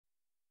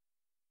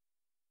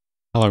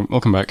Hello,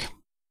 welcome back.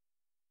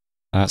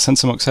 Sent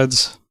some Ox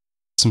heads,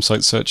 some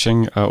site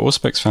searching.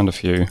 Auspex found a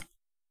few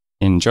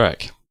in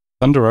Joak.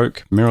 Thunder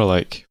Oak, Mirror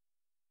Lake.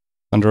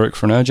 Thunder Oak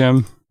for an Air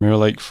Gem, Mirror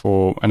Lake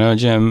for an Air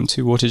Gem,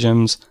 2 Water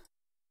Gems,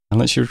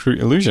 and lets you recruit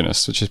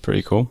Illusionist, which is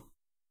pretty cool.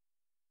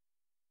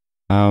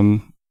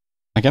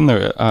 Again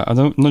though,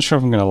 I'm not sure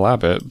if I'm going to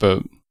lab it,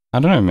 but I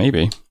don't know,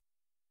 maybe.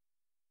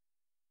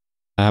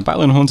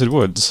 Battle in Haunted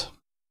Woods.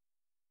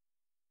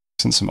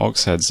 Sent some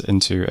Ox heads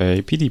into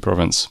a PD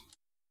province.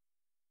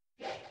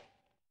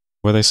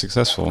 Were they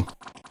successful?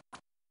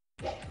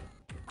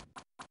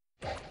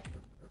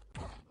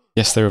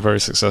 Yes, they were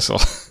very successful.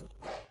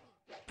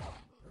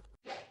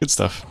 Good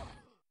stuff.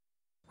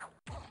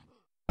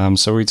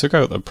 So we took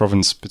out the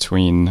province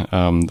between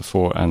the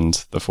fort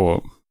and the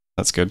fort.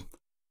 That's good.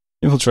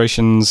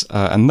 Infiltrations,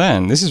 and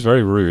then, this is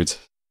very rude.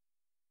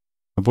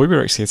 A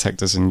Boyber actually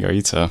attacked us in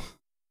Gaeta.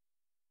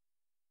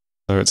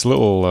 So it's a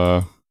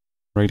little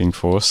raiding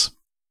force.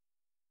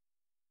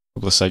 A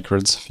couple of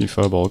Sacreds, a few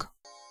Furbolg.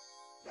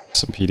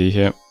 Some PD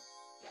here.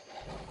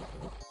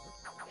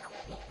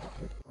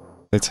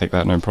 They take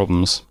that, no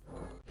problems.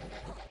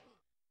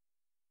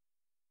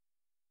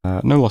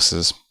 No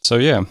losses. So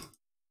yeah.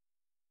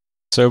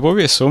 So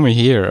Bobby saw me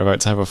here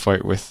about to have a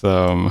fight with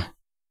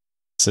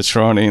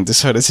Citrani and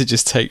decided to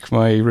just take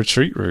my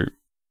retreat route.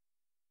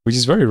 Which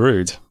is very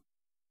rude.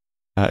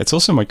 It's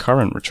also my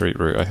current retreat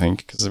route, I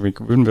think, because we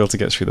wouldn't be able to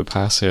get through the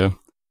pass here.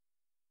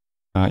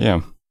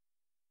 Yeah.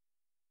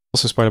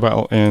 Also Spider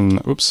Battle in...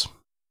 Oops.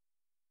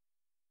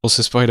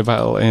 Also Spider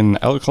Battle in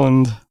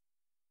Elkland.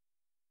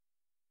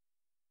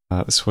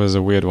 This was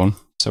a weird one.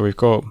 So we've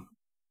got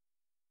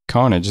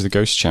Carnage, the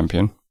Ghost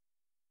Champion.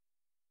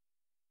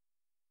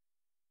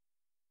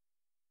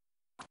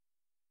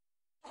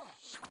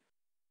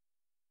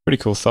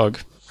 Pretty cool thug.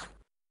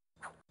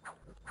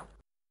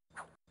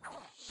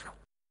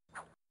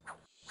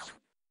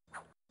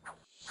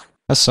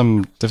 Has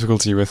some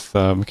difficulty with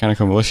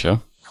Mechanical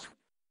Militia.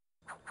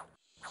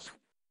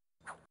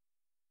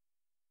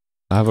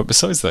 But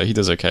besides that, he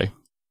does okay.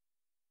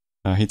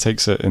 He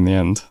takes it in the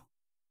end.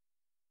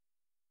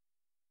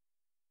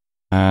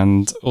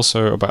 And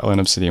also a battle in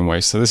Obsidian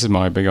Waste. So this is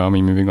my big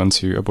army moving on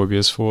to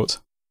Abobia's fort.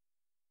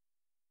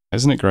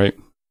 Isn't it great?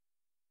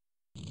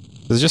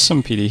 There's just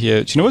some PD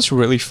here. Do you know what's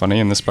really funny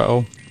in this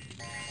battle?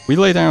 We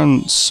lay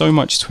down so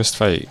much Twist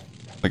Fate.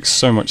 Like,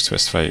 so much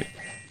Twist Fate.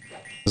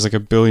 There's like a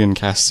billion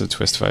casts of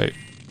Twist Fate.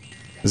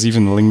 There's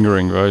even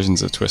lingering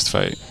versions of Twist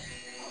Fate.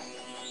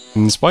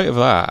 And in spite of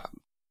that,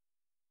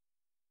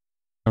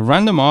 a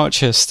random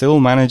archer still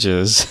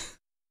manages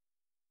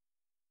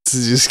to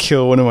just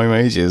kill one of my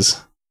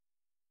mages.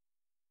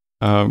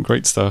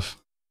 Great stuff.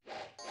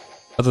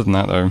 Other than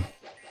that though,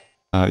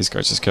 these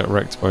guys just get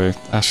wrecked by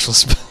astral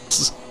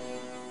spells.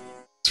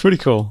 It's pretty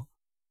cool.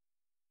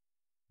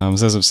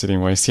 There's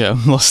Obsidian Waste.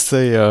 Yeah, lost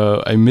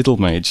a middle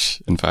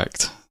mage, in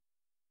fact.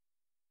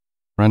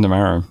 Random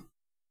arrow.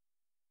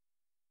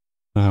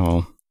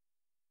 Oh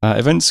well.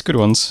 Events, good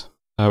ones.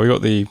 We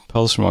got the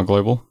Pearls from our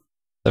global.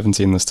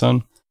 17 this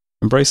turn.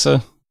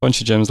 Embracer, bunch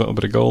of gems, a little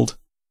bit of gold.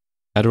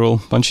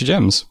 Adderall, bunch of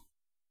gems.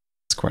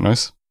 It's quite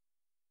nice.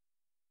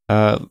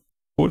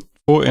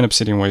 Fort in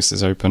Obsidian Waste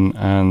is open,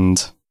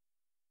 and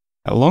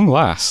at long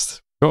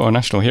last, we've got our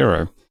national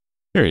hero.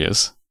 Here he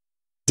is.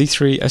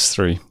 D3,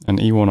 S3, and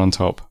E1 on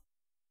top.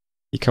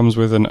 He comes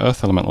with an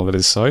Earth Elemental at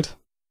his side,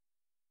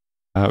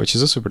 which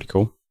is also pretty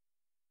cool.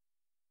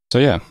 So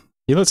yeah,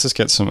 he lets us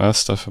get some Earth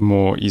stuff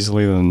more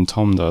easily than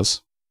Tom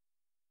does,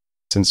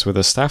 since with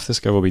a staff this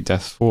guy will be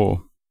Death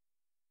 4.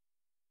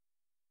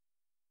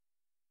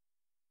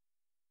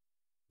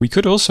 We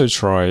could also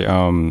try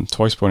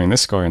twice pointing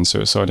this guy and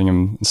suiciding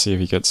him and see if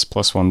he gets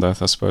 +1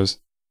 death, I suppose.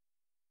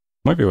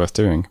 Might be worth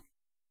doing.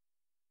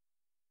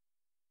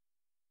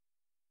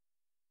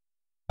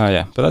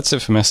 Yeah, but that's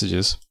it for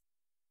messages.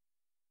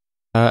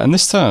 And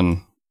this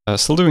turn,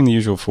 still doing the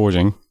usual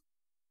forging.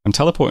 I'm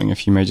teleporting a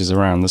few mages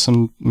around. There's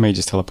some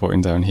mages teleporting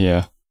down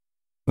here.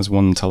 There's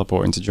one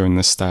teleporting to join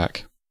this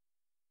stack.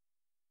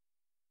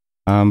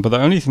 But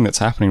the only thing that's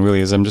happening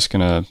really is I'm just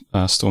going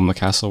to storm the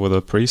castle with a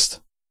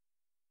priest.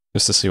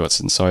 Just to see what's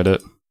inside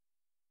it.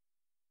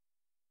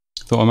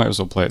 Thought I might as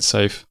well play it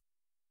safe,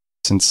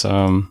 since we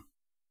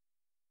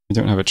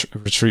don't have a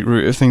retreat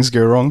route if things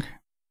go wrong.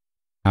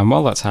 And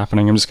while that's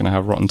happening, I'm just going to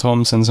have Rotten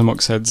Tom send some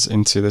Ox heads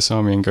into this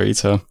army in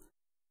Gaeta,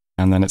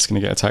 and then it's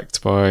going to get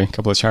attacked by a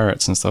couple of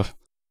chariots and stuff.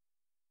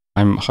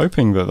 I'm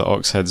hoping that the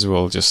Ox heads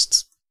will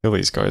just kill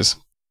these guys,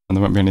 and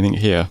there won't be anything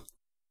here.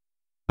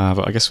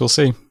 But I guess we'll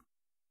see.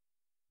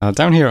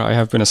 Down here I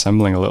have been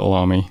assembling a little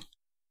army.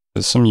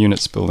 There's some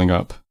units building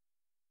up.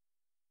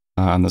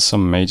 And there's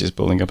some mages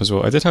building up as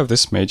well. I did have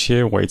this mage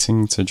here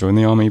waiting to join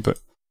the army, but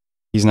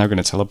he's now going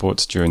to teleport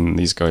to join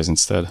these guys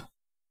instead.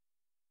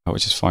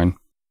 Which is fine.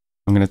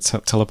 I'm going to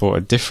teleport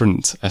a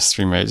different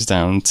S3 mage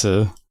down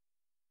to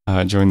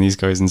join these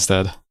guys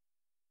instead.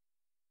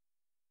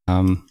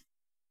 Don't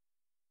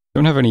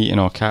have any in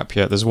our cap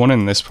yet. There's one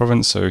in this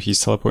province, so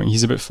he's teleporting.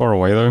 He's a bit far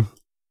away though.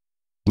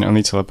 Can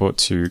only teleport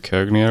to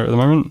Kurgnir at the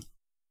moment.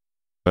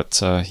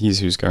 But he's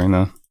who's going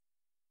there.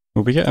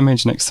 Will we get a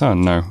mage next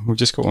turn? No, we've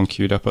just got one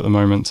queued up at the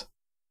moment.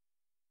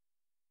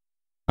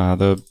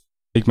 The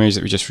big mage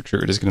that we just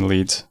recruited is going to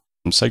lead some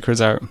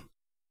sacreds out.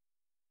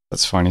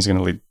 That's fine, he's going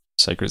to lead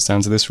sacreds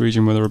down to this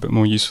region where they're a bit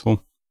more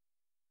useful.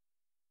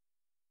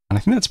 And I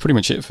think that's pretty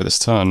much it for this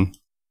turn.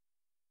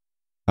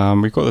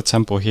 We've got the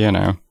temple here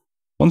now.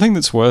 One thing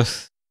that's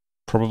worth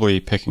probably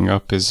picking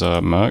up is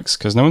mercs,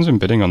 because no one's been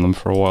bidding on them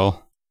for a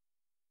while.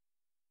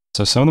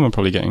 So some of them are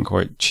probably getting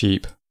quite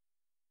cheap.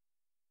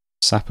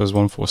 Sappers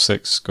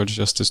 146, God's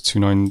Justice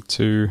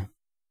 292,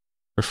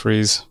 for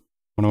freeze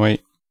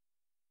 108.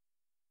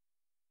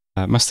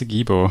 Master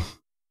Gibor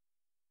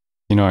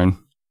 59.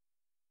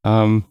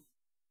 I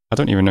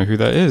don't even know who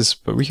that is,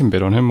 but we can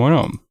bid on him, why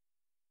not?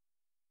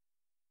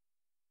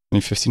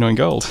 Only 59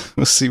 gold.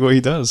 Let's see what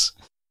he does.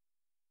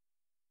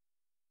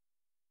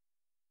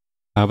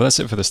 But that's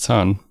it for this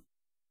turn.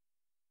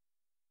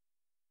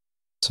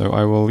 So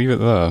I will leave it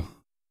there.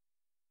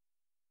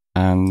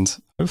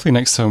 And hopefully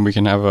next time we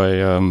can have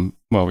a,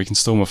 well, we can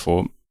storm a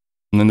fort.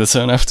 And then the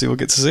turn after we'll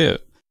get to see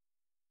it.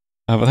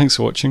 But thanks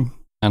for watching,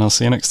 and I'll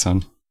see you next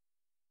time.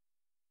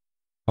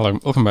 Hello,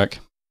 welcome back.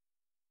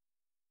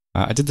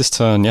 I did this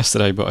turn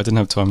yesterday, but I didn't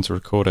have time to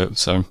record it,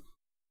 so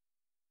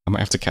I might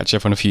have to catch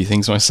up on a few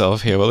things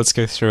myself here. Well, let's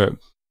go through it.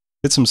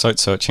 Did some site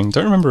searching.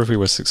 Don't remember if we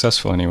were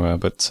successful anywhere,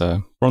 but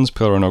Bronze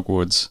Pillar and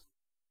Ogwoods. I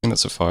think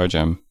that's a fire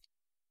gem.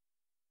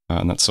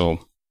 And that's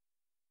all.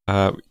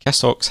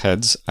 Cast Ox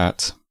heads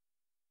at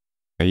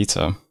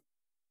Gaeta.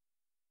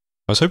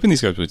 I was hoping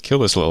these guys would kill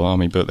this little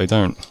army, but they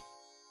don't.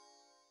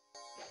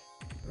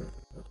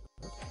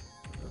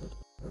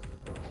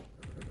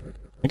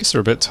 I guess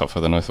they're a bit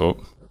tougher than I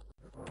thought.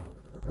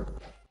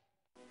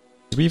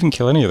 Did we even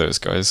kill any of those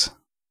guys?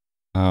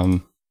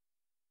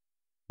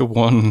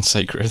 One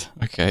sacred.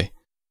 Okay.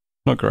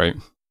 Not great.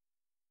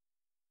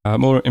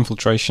 More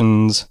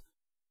infiltrations.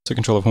 Took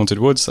control of Haunted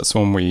Woods. That's the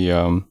one we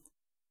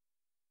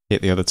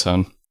hit the other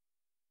turn.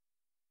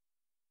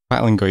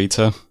 Battling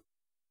Gaeta.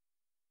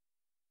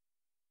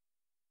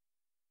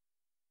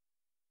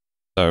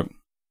 So,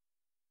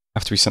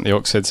 after we sent the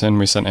Ox heads in,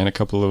 we sent in a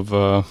couple of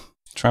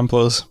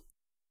Tramplers.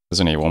 There's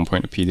only 1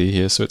 point of PD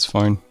here, so it's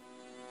fine.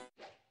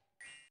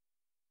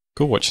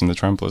 Cool watching the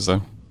Tramplers,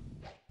 though.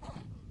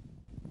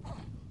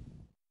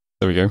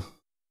 There we go.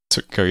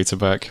 Took Gaeta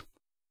back.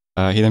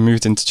 He then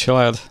moved into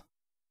Chilad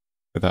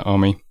with that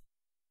army.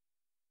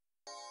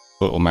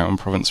 The little mountain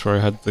province where I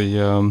had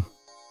the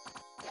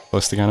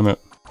ballistic animate.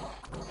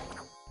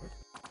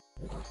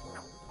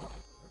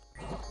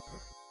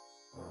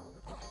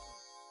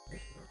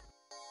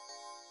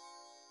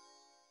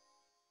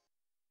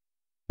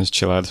 There's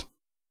Chilad.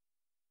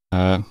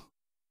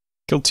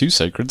 Killed 2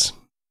 sacreds.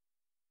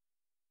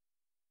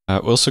 We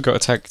also got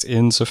attacked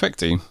in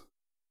Sofekti.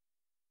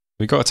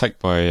 We got attacked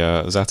by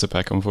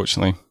Zatopek,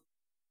 unfortunately.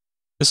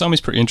 This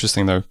army's pretty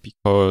interesting though,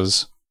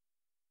 because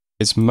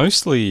it's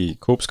mostly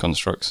corpse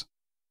constructs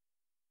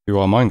who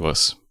are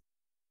mindless.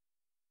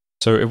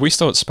 So if we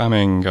start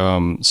spamming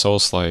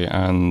Soulslay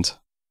and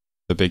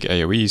the big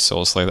AoE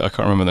Soulslay that I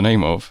can't remember the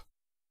name of,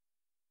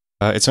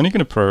 it's only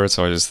going to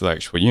prioritize the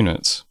actual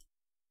units.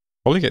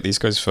 Probably get these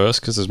guys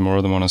first because there's more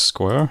of them on a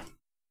square.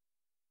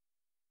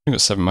 I've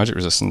got 7 magic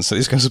resistance, so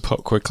these guys will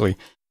pop quickly.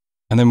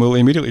 And then we'll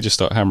immediately just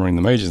start hammering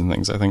the mages and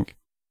things, I think.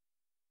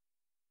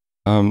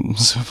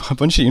 So a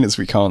bunch of units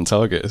we can't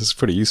target is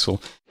pretty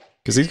useful.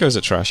 Because these guys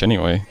are trash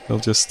anyway. They'll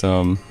just,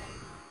 Have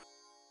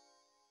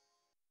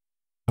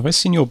I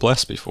seen your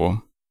bless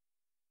before?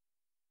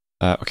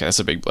 Okay, that's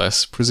a big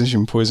bless.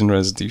 Precision, poison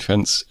res,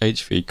 defense,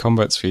 HP,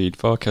 combat speed,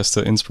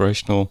 Farcaster,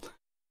 inspirational,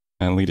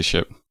 and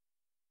leadership.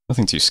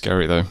 Nothing too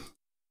scary though.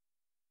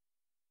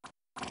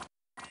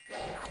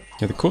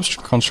 Yeah, the corpse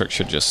construct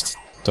should just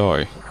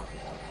die.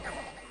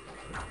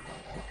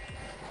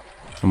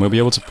 And we'll be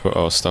able to put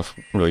our stuff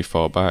really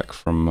far back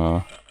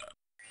from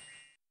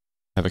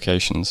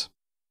evocations.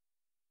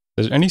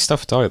 Does any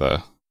stuff die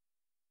there?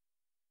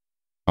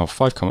 Oh,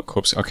 5 comet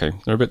corpse. Okay,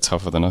 they're a bit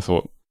tougher than I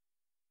thought.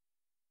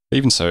 But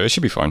even so, it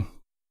should be fine.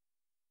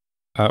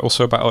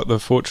 Also a battle at the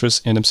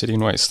fortress in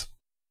Obsidian Waste.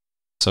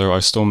 So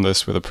I stormed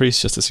this with a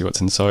priest just to see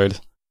what's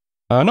inside.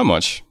 Not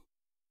much.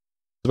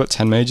 About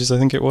 10 mages, I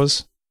think it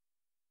was.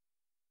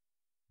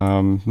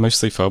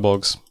 Mostly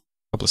furbolgs, a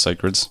couple of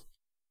sacreds.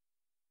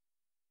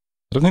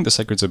 I don't think the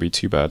sacreds will be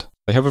too bad.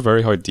 They have a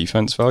very high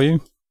defense value.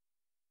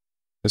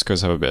 Those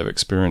guys have a bit of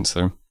experience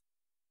though.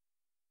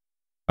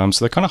 So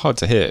they're kind of hard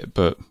to hit,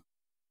 but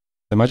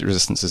their magic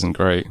resistance isn't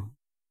great.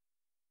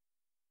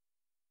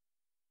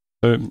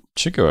 So it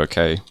should go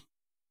okay. Let's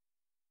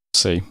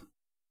see.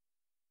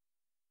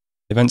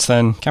 Events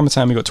then.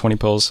 Kamatan, we got 20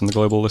 pulls from the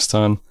global this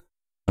turn.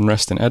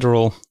 Unrest in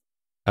Edirol.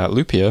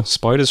 Lupia,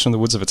 spiders from the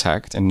woods have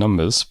attacked in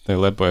numbers. They're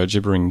led by a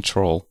gibbering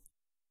troll.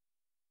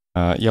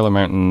 Yellow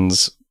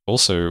Mountains,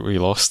 also we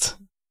lost.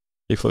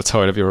 People are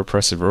tired of your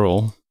oppressive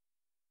rule.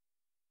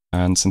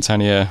 And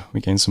Centania, we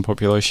gained some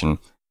population.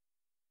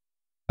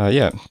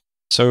 Yeah,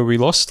 so we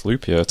lost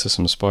Lupia to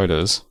some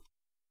spiders.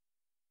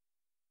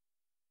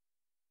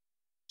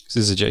 This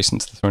is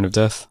adjacent to the Throne of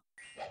Death.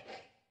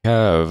 We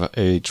have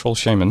a troll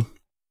shaman,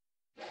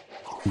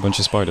 a bunch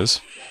of spiders.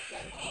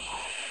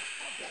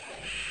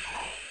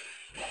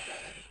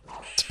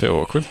 It's a bit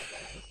awkward.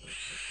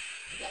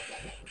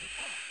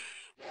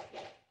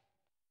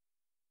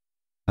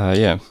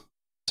 Yeah,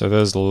 so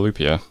there's the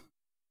Lupia.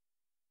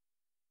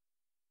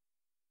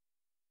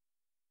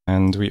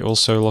 And we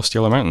also lost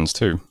Yellow Mountains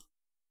too.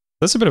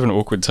 That's a bit of an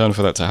awkward turn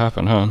for that to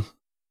happen, huh?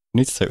 We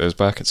need to take those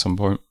back at some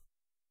point.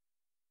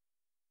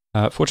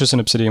 Fortress and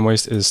Obsidian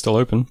Waste is still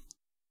open.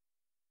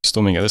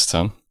 Storming it this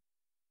turn.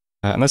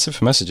 And that's it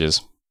for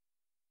messages.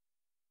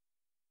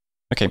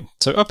 Okay,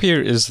 so up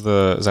here is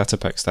the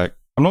Zatopek stack.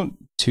 I'm not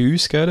too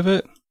scared of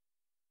it.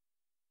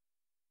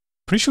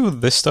 Pretty sure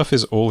this stuff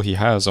is all he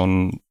has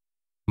on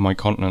my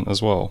continent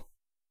as well.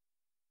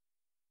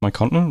 My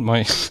continent?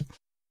 My...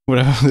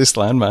 whatever, this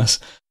landmass.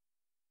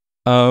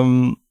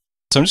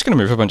 So I'm just going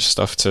to move a bunch of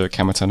stuff to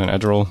Kamatan and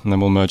Edirol, and then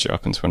we'll merge it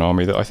up into an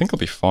army that I think will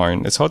be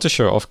fine. It's hard to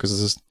show it off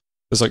because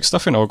there's like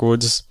stuff in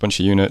Ogwoods, a bunch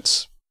of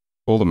units.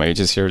 All the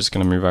mages here are just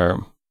going to move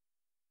out.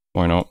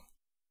 Why not?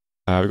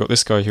 We've got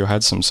this guy who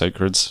had some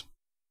sacreds.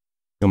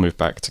 He'll move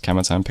back to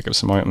Kamatan, pick up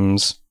some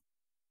items.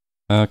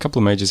 A couple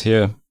of mages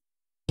here.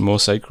 Some more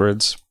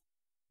sacreds.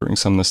 Bring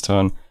some this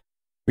turn.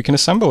 We can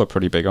assemble a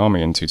pretty big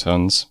army in 2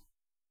 turns.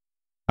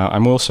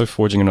 I'm also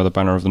forging another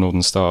Banner of the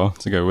Northern Star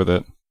to go with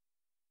it.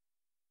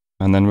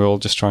 And then we'll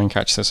just try and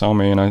catch this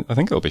army, and I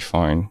think it'll be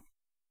fine.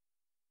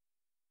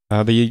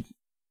 The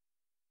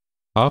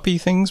harpy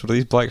things? What are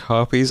these black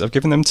harpies? I've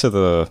given them to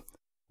the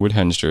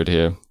Woodhenge Druid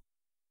here.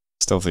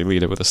 Stealthy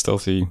leader with a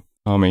stealthy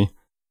army.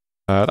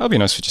 That'll be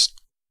nice for just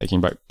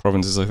taking back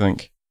provinces, I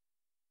think.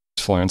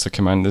 Just fly onto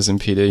commanders in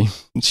PD.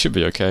 It should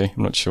be okay,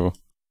 I'm not sure.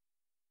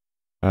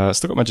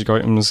 Still got magic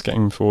items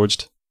getting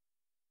forged.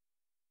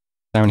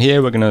 Down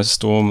here, we're going to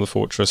storm the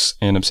fortress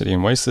in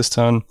Obsidian Waste this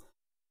turn.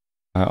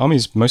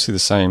 Army's mostly the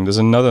same. There's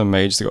another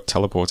mage that got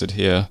teleported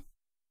here.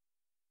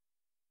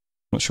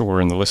 Not sure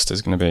where in the list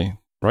is going to be.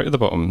 Right at the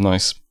bottom,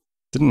 nice.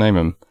 Didn't name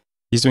him.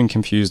 He's doing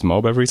Confused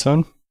Mob every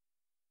turn.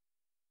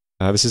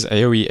 This is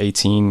AoE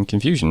 18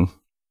 Confusion.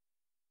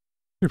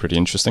 Pretty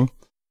interesting.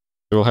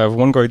 So we'll have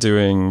one guy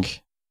doing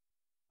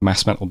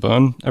Mass Metal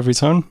Burn every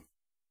turn,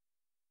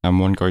 and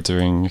one guy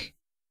doing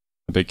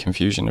a big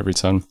Confusion every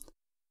turn.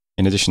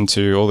 In addition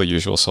to all the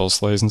usual Soul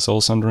Slays and Soul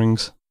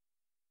Sunderings.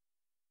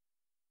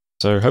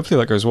 So hopefully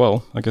that goes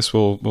well. I guess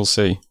we'll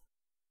see.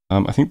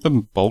 I think the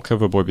bulk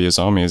of Aboibia's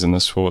army is in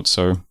this fort,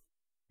 so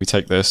we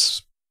take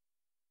this.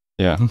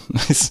 Yeah,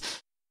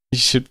 he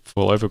should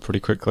fall over pretty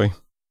quickly.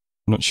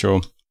 I'm not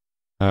sure.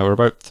 We're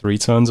about 3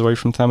 turns away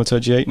from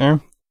Thaumaturgy 8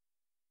 now,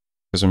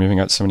 because we're moving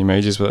out so many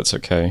mages, but that's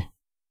okay.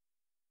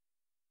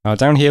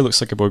 Down here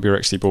looks like Aboibia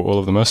actually bought all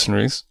of the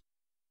mercenaries.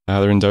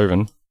 They're in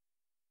Doven.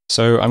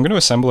 So I'm going to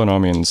assemble an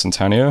army in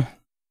Centania.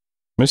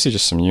 Mostly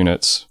just some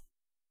units.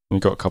 We've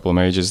got a couple of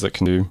mages that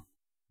can do...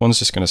 One's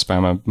just going to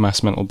spam a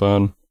Mass Mental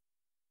Burn. A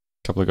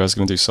couple of guys are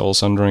going to do Soul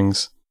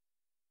Sunderings.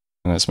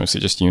 And that's mostly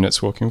just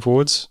units walking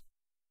forwards.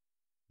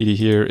 PD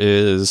here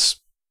is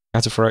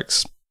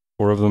Cataphyrex,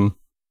 4 of them.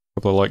 A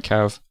couple of Light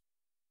Cav.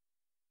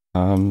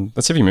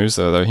 Let's see if he moves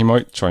there though. He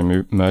might try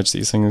and merge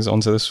these things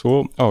onto this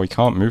fort. Oh, he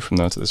can't move from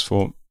there to this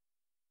fort.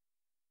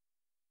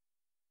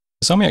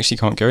 This army actually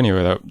can't go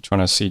anywhere without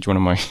trying to siege one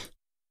of my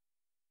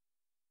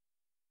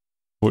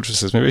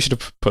fortresses. Maybe I should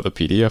have put the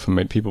PD up and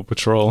made people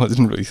patrol. I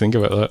didn't really think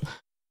about that.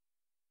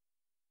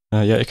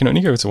 Yeah, it can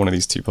only go to one of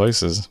these 2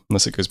 places,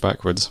 unless it goes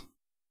backwards.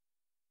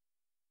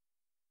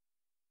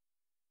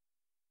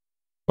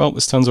 Well,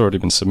 this turn's already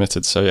been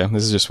submitted, so yeah,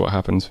 this is just what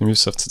happened. We moved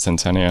stuff to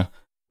Tentania.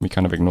 We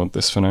kind of ignored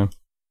this for now.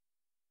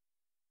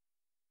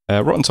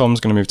 Rotten Tom's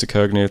going to move to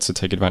Kurgnir to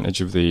take advantage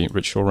of the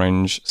Ritual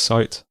Range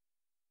site.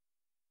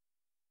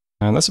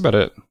 And that's about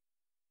it.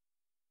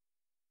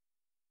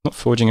 Not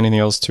forging anything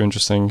else too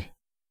interesting.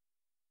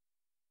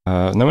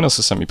 No one else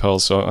has sent me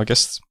pearls, so I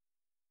guess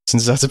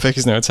since Zatopek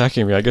is now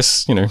attacking me, I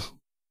guess, you know,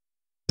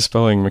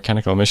 dispelling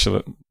mechanical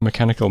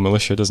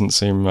militia doesn't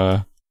seem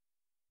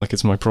like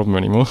it's my problem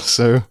anymore,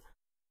 so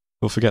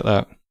we'll forget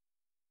that.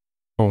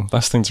 Oh,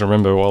 last thing to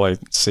remember while I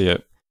see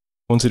it.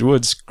 Haunted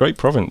Woods, great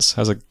province,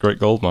 has a great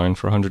gold mine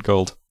for 100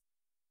 gold.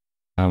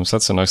 So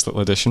that's a nice little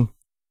addition.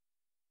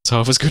 It's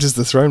half as good as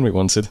the throne we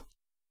wanted.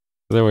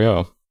 There we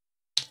are.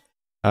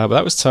 But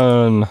that was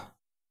turn...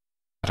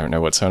 I don't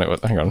know what turn it was.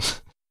 Hang on.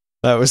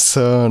 That was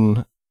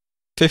turn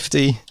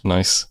 50.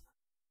 Nice.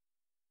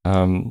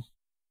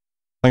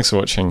 Thanks for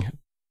watching.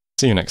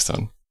 See you next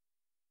time.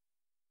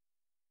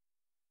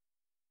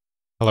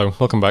 Hello,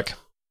 welcome back.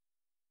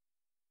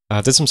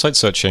 Did some site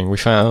searching. We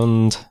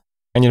found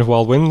Canyon of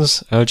Wild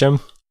Winds,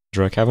 Gem,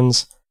 Dra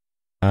Caverns,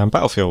 and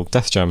Battlefield,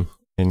 Death Gem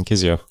in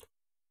Kizia.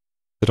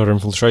 Did other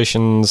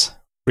infiltrations.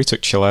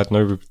 Retook Chilad,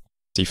 no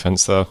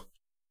defense there.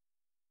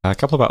 A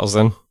couple of battles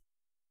then.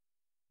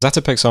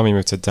 Zatopek's army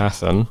moved to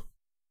Dathan.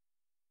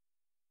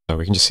 So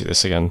we can just see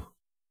this again.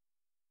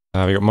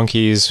 We got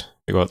monkeys,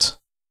 we got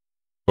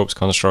corpse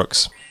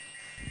constructs,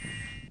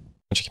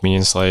 bunch of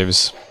communion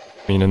slaves,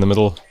 being in the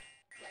middle.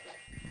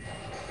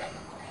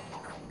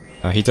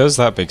 He does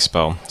that big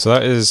spell. So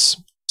that is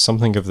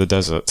something of the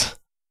desert.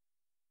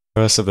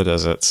 Curse of the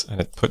desert,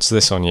 and it puts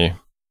this on you.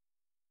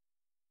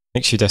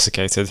 Makes you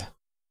desiccated.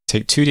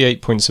 Take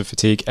 2d8 points of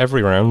fatigue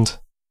every round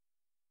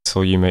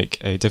until you make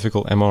a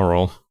difficult MR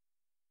roll.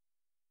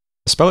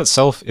 The spell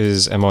itself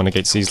is MR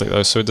negates easily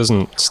though, so it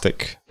doesn't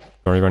stick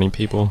very many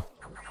people.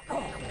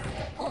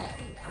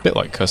 A bit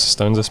like Curse of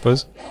Stones, I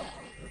suppose.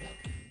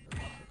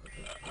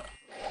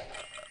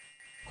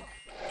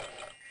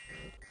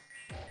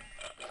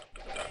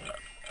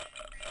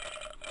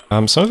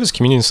 Some of his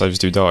communion slaves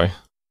do die.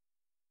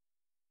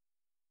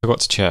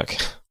 Forgot to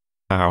check.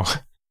 How?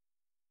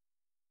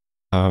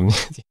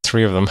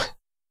 3 of them.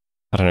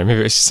 I don't know,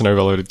 maybe it's just an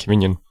overloaded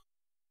communion.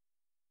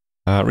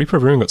 Reaper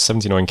of Ruin got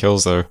 79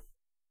 kills though. I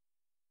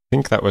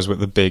think that was with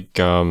the big,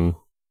 the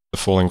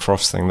falling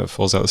frost thing that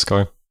falls out of the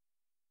sky.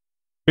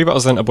 3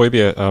 battles then,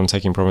 Aboibia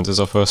taking provinces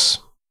off us.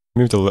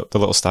 Moved the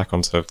little stack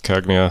onto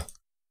Kergnia,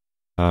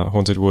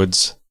 Haunted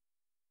Woods,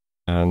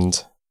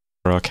 and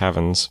for our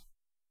caverns.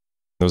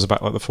 There was a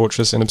battle at the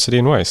fortress in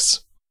Obsidian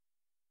Wastes.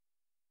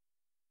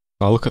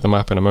 I'll look at the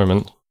map in a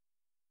moment.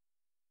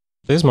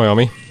 There's my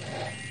army,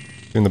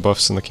 doing the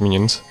buffs and the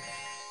communions.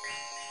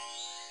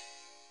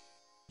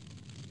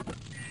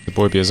 The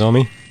Boibia's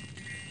army.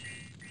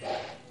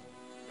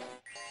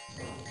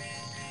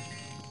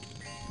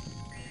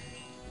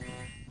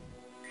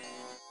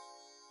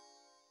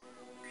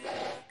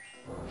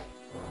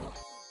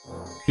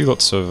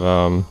 Lots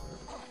of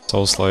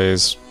soul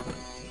slays.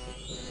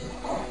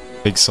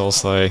 Big soul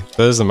slay.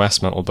 There's the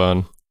mass metal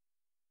burn.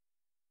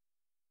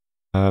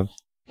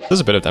 There's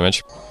a bit of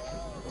damage.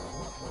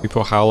 We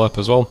put Howl up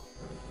as well.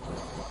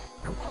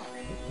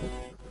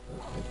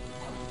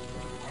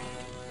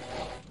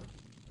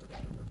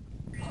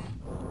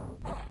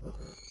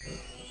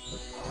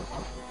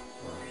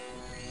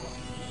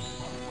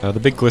 The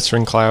big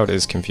glittering cloud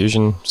is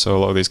confusion, so a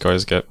lot of these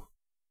guys get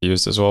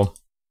used as well.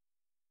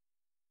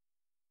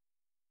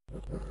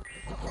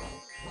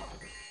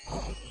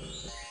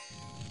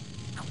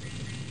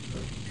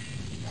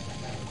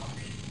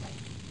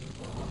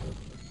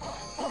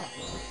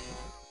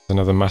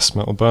 Another mass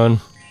metal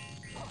burn.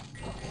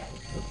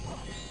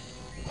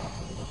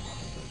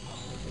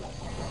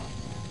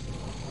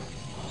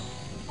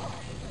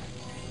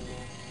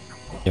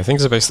 Yeah,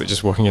 things are basically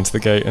just walking into the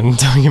gate and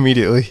dying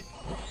immediately.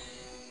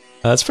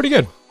 That's pretty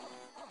good.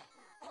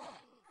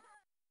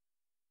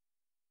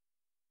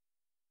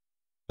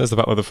 There's the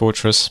battle of the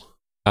fortress.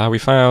 We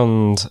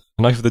found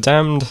a Knife of the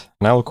Damned,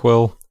 an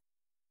Alquill,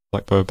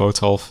 Blackbow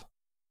Botolf.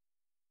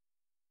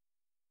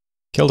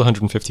 Killed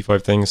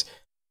 155 things.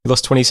 We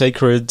lost 20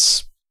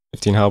 Sacreds,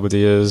 15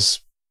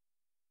 Halberdiers,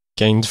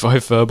 gained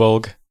 5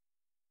 Furbolg.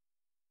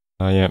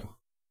 Yeah,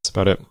 that's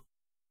about it.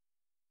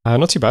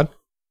 Not too bad.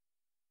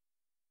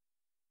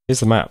 Here's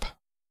the map.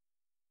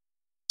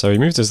 So he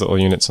moved his little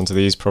units onto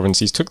these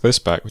provinces, took this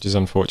back, which is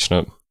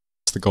unfortunate.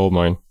 It's the gold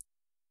mine.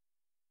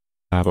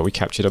 But we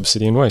captured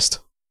Obsidian Waste.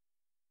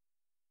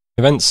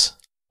 Events.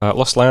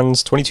 Lost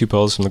lands, 22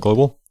 pearls from the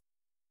global.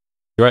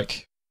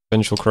 Durek,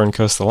 Vengeful Crone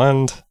curse the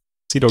land.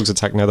 Sea Dogs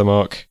attack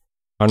Nethermark.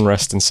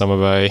 Unrest in Summer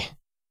Bay.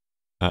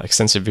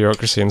 Extensive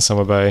bureaucracy in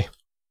Summer Bay.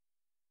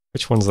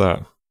 Which one's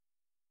that?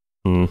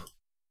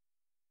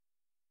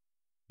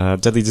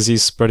 Deadly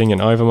disease spreading in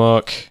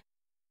Ivermark.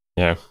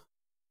 Yeah.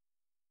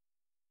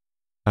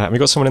 We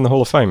got someone in the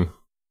Hall of Fame.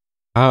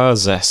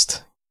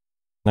 Zest.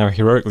 Now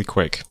heroically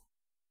quick.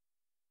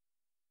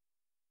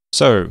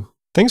 So,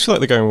 things feel like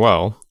they're going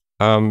well.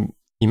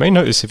 You may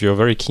notice if you're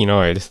very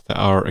keen-eyed that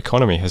our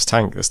economy has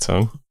tanked this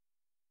turn.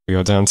 We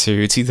are down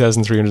to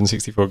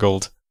 2,364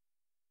 gold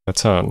per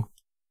turn.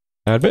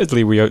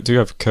 Admittedly, we do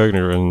have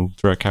Kergnia and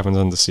Dura Caverns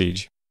under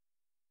siege.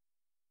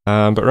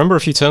 But remember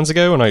a few turns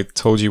ago when I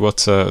told you what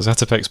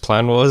Zatopek's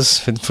plan was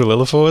for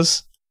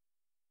Lilithors?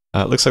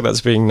 It looks like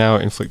that's being now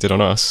inflicted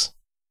on us.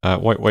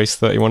 White Waste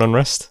 31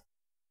 unrest.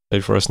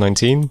 Shade Forest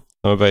 19.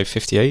 Summer Bay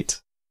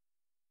 58.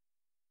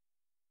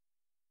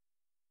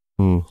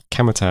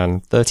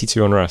 Kamatan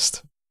 32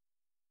 unrest.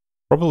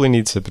 Probably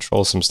need to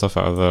patrol some stuff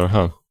out of there,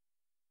 huh?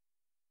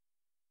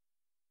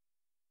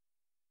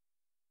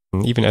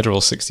 Even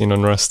Edirol 16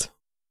 unrest.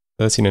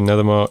 13 in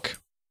Nethermark.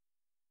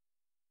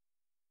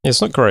 Yeah,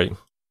 it's not great.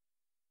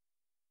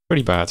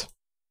 Pretty bad.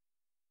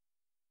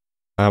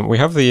 We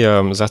have the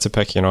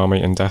Zatopekian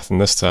army in death in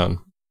this turn.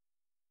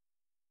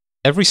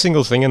 Every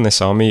single thing in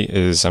this army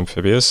is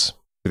amphibious,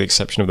 with the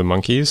exception of the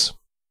monkeys.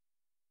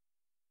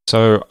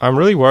 So I'm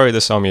really worried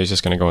this army is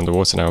just going to go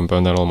underwater now and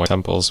burn down all my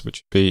temples,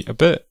 which would be a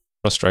bit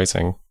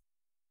frustrating.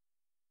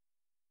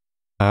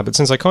 But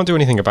since I can't do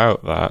anything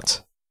about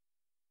that,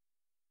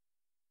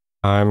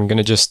 I'm going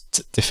to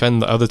just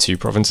defend the other 2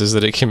 provinces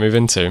that it can move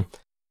into.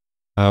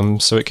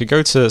 So it could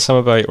go to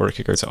Summer Bay or it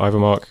could go to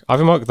Ivermark.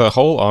 Ivermark, the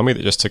whole army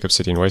that just took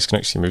Obsidian Waste can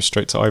actually move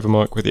straight to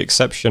Ivermark, with the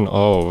exception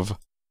of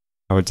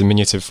our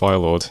diminutive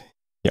Firelord.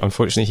 Yeah,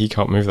 unfortunately he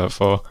can't move that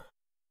far.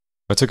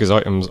 I took his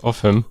items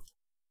off him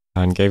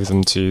and gave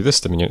them to this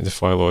diminutive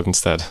Firelord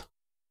instead,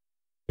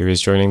 who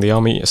is joining the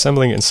army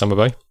assembling in Summer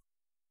Bay.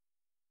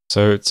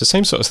 So it's the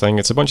same sort of thing.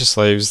 It's a bunch of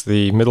slaves.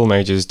 The middle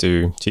mages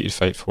do Cheated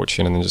Fate,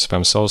 Fortune, and then just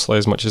spam Soul Slay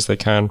as much as they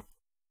can.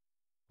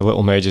 The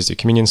little mages do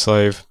Communion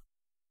Slave.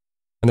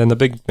 And then the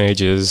big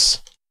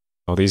mages,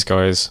 well, these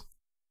guys,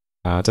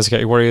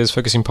 Desiccated Warriors,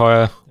 Focusing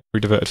Pyre,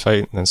 Rediverted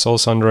Fate, and then Soul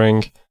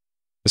Sundering.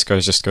 This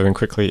guy's just going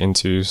quickly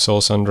into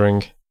Soul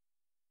Sundering.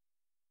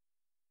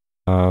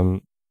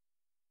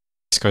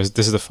 This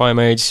is the Fire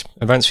Mage,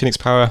 Advanced Phoenix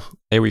Power,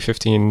 AoE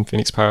 15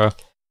 Phoenix Power,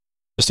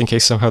 just in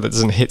case somehow that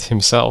doesn't hit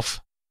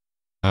himself.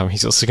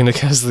 He's also going to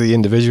cast the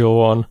individual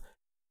one,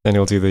 then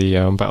he'll do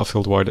the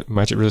battlefield-wide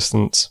magic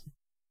resistance.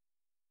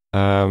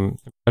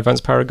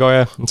 Advanced Power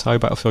Gaia, entire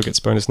battlefield gets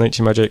bonus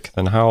nature magic,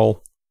 then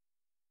Howl.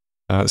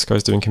 This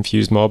guy's doing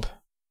Confused Mob.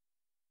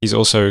 He's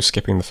also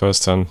skipping the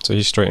first turn, so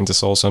he's straight into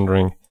Soul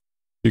Sundering,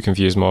 2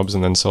 Confused Mobs,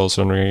 and then Soul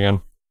Sundering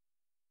again.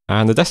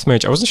 And the Death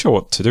Mage, I wasn't sure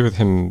what to do with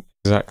him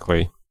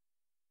exactly.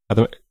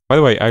 By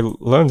the way, I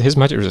learned his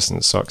magic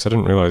resistance sucks. I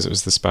didn't realize it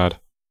was this bad.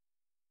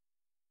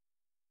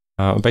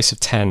 A base of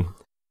 10.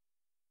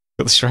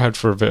 Got the Shroud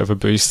for a bit of a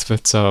boost,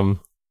 but yeah,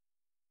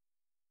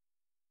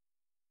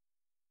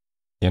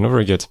 not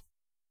very good.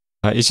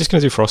 He's just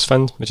going to do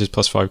Frostfend, which is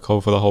 +5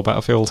 cold for the whole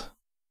battlefield,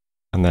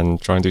 and then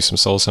try and do some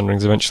Soul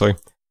Sunderings eventually.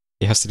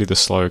 He has to do the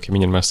slow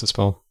Communion Master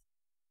spell.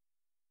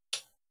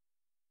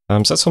 So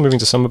that's all moving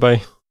to Summer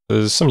Bay.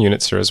 There's some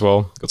units here as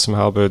well. Got some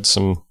halberds,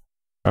 some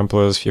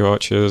tramplers, few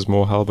archers,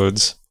 more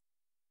halberds,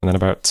 and then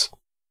about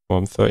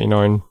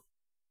 39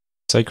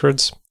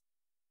 sacreds.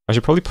 I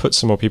should probably put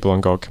some more people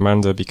on God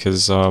Commander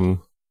because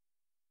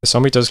this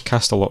army does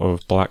cast a lot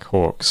of Black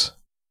Hawks.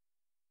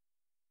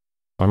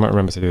 I might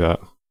remember to do that.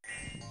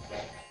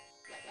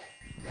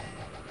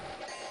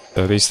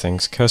 So these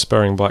things,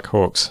 Curse-bearing Black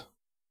Hawks,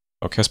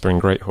 or Curse-bearing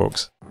Great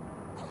Hawks. So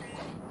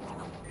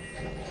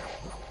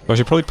I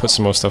should probably put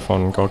some more stuff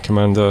on God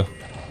Commander.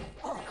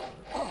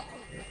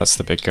 That's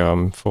the big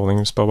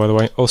falling spell, by the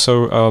way.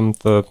 Also,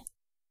 the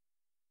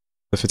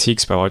fatigue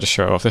spell, I just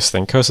showed off this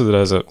thing. Curse of the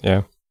Desert,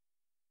 yeah.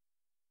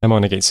 MR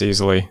negates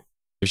easily,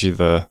 gives you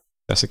the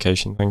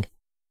desiccation thing.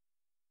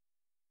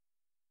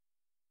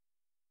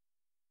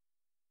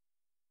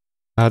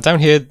 Down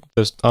here,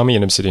 there's army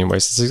in Obsidian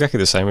Waste. It's exactly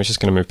the same. It's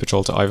just going to move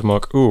patrol to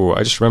Ivermark. Ooh,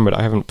 I just remembered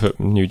I haven't put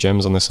new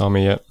gems on this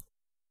army yet.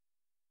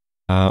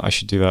 I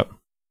should do that.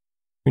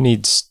 Who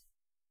needs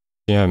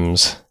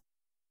gems?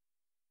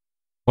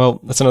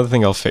 Well, that's another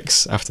thing I'll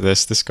fix after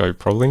this. This guy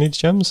probably needs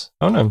gems?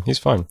 Oh no, he's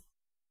fine.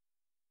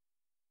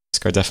 This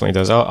guy definitely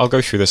does. I'll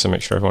go through this and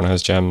make sure everyone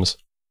has gems.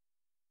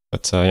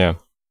 But yeah.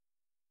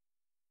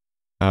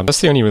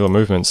 That's the only real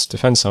movements.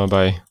 Defend Summer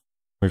Bay,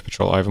 move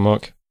patrol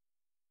Ivermark.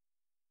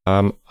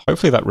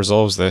 Hopefully that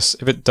resolves this.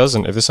 If it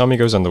doesn't, if this army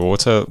goes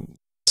underwater, it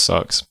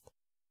sucks.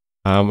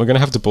 We're going to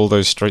have to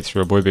bulldoze straight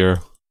through a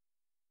Boybeer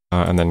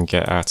and then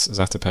get at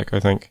Zatopek, I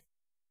think.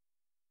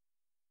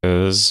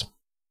 Because,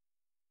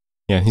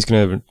 yeah, he's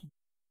going to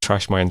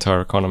trash my entire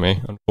economy,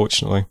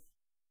 unfortunately.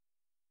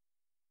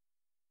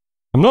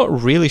 I'm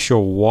not really sure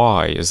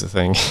why, is the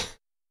thing.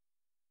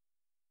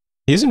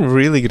 He isn't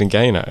really going to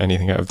gain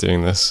anything out of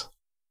doing this.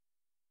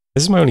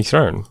 This is my only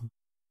throne.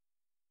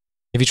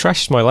 If he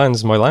trashes my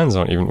lands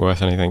aren't even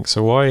worth anything,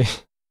 so why?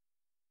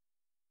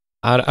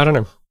 I don't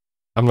know.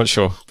 I'm not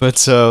sure, but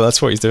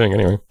that's what he's doing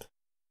anyway.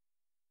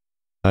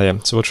 Yeah,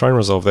 so we'll try and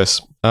resolve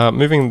this.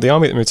 The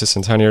army that moved to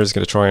Centania is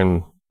going to try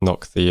and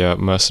knock the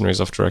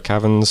mercenaries off Dura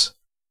Caverns.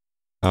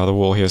 The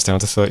wall here is down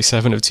to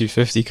 37 of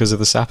 250 because of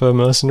the Sapper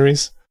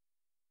mercenaries,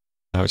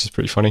 which is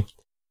pretty funny.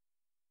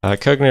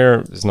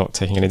 Kurgnir is not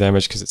taking any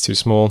damage because it's too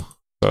small,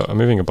 but I'm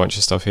moving a bunch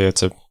of stuff here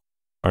to try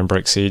and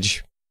break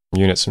siege.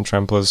 Units from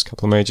Tramplers, a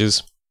couple of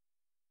mages.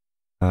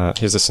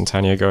 Here's the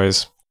Centania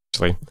guys.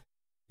 Actually,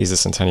 these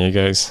are Centania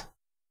guys.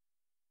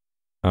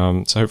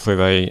 So hopefully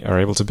they are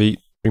able to beat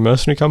 3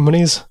 mercenary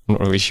companies. I'm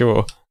not really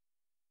sure.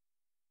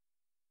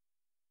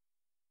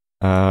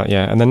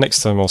 Yeah, and then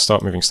next time I'll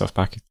start moving stuff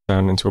back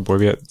down into a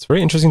Boybeer. It's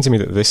very interesting to me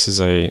that this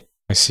is a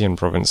Ician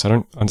province. I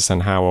don't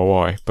understand how or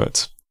why,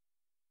 but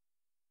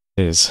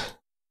it is.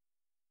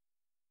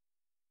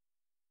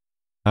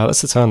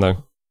 That's the turn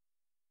though.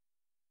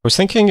 I was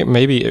thinking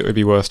maybe it would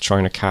be worth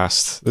trying to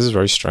cast, this is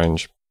very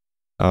strange,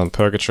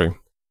 Purgatory.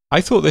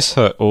 I thought this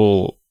hurt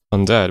all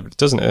undead, but it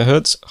doesn't. It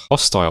hurts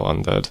hostile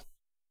undead.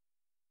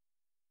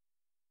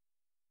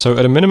 So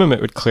at a minimum it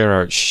would clear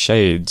out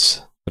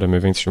shades that are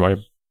moving through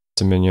my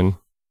dominion.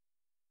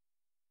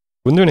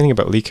 Wouldn't do anything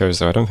about Lycos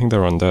though, I don't think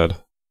they're undead.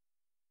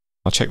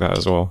 I'll check that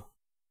as well.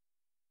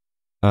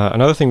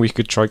 Another thing we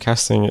could try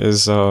casting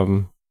is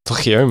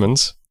Lucky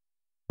Omens.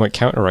 Might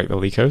counteract the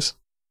Lycos.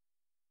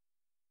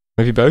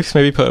 Maybe both?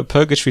 Maybe put a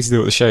Purgatory to deal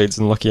with the Shades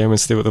and Lucky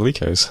Omens to deal with the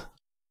Lycos.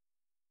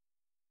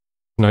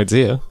 An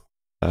idea.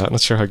 I'm not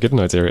sure how good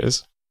an idea it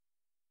is.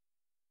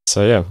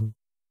 So yeah.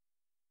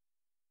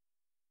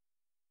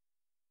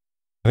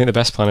 I think the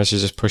best plan is to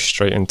just push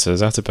straight into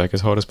Zatopek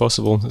as hard as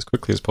possible, as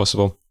quickly as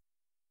possible.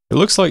 It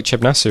looks like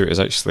Chebnasu is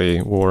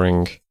actually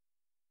warring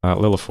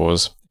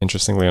Lilithors,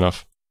 interestingly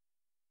enough.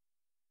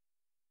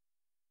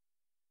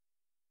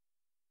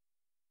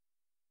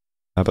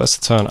 But that's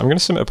the turn. I'm going to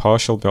submit a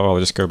partial, but I'll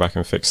just go back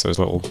and fix those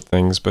little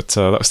things. But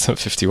that was turn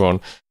 51.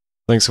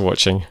 Thanks for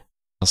watching.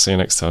 I'll see you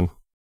next turn.